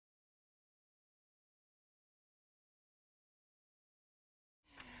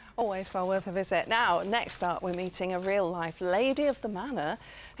Always well worth a visit. Now, next up, we're meeting a real-life lady of the manor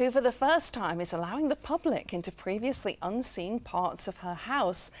who, for the first time, is allowing the public into previously unseen parts of her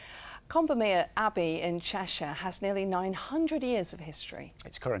house. Combermere Abbey in Cheshire has nearly 900 years of history.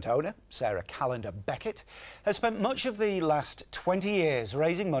 Its current owner, Sarah Calendar Beckett, has spent much of the last 20 years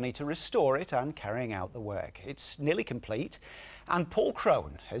raising money to restore it and carrying out the work. It's nearly complete, and Paul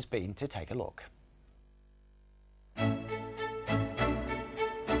Crone has been to take a look.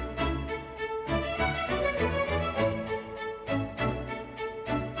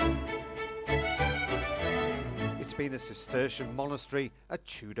 It's been a Cistercian monastery, a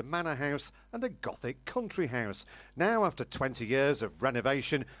Tudor manor house and a Gothic country house. Now, after 20 years of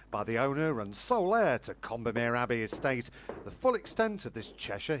renovation by the owner and sole heir to Combermere Abbey estate, the full extent of this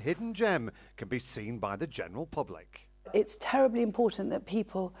Cheshire hidden gem can be seen by the general public. It's terribly important that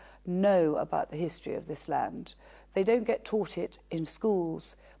people know about the history of this land. They don't get taught it in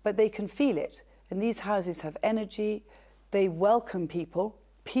schools, but they can feel it. And these houses have energy, they welcome people.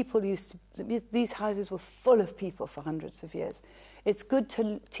 These houses were full of people for hundreds of years. It's good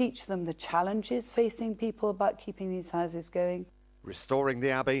to teach them the challenges facing people about keeping these houses going. Restoring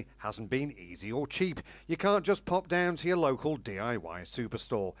the Abbey hasn't been easy or cheap. You can't just pop down to your local DIY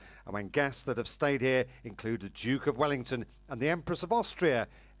superstore. And when guests that have stayed here include the Duke of Wellington and the Empress of Austria,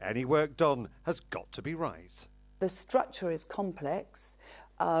 any work done has got to be right. The structure is complex.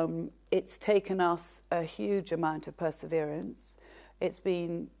 It's taken us a huge amount of perseverance. It's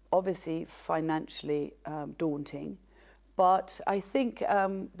been obviously financially daunting, but I think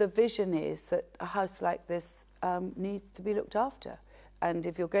the vision is that a house like this needs to be looked after. And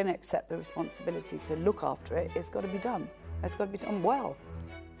if you're going to accept the responsibility to look after it, it's got to be done. It's got to be done well.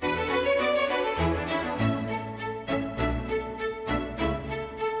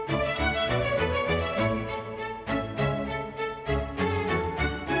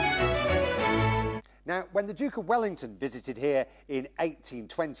 Now, when the Duke of Wellington visited here in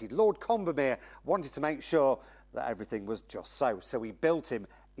 1820, Lord Combermere wanted to make sure that everything was just so. So he built him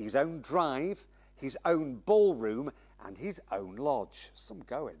his own drive, his own ballroom and his own lodge. Some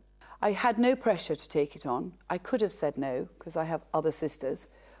going. I had no pressure to take it on. I could have said no, because I have other sisters.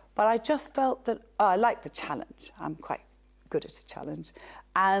 But I just felt that I like the challenge. I'm quite good at a challenge.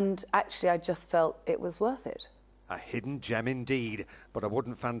 And actually, I just felt it was worth it. A hidden gem indeed, but I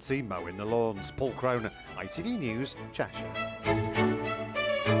wouldn't fancy mowing the lawns. Paul Crone, ITV News, Cheshire.